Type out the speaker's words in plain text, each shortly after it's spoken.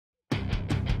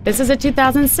This is a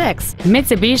 2006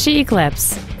 Mitsubishi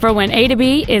Eclipse for when A to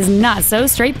B is not so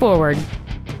straightforward.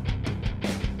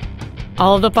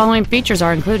 All of the following features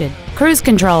are included: cruise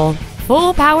control,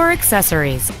 full power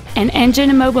accessories, an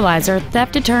engine immobilizer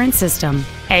theft deterrent system,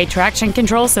 a traction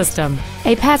control system,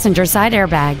 a passenger side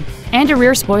airbag, and a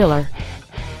rear spoiler.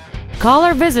 Call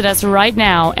or visit us right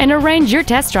now and arrange your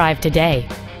test drive today.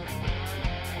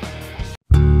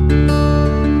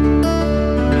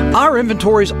 Our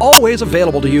inventory is always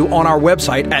available to you on our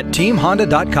website at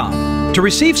teamhonda.com. To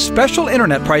receive special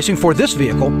internet pricing for this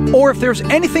vehicle, or if there's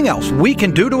anything else we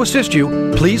can do to assist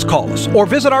you, please call us or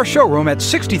visit our showroom at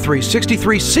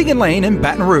 6363 Siegen Lane in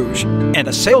Baton Rouge, and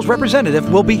a sales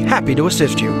representative will be happy to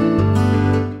assist you.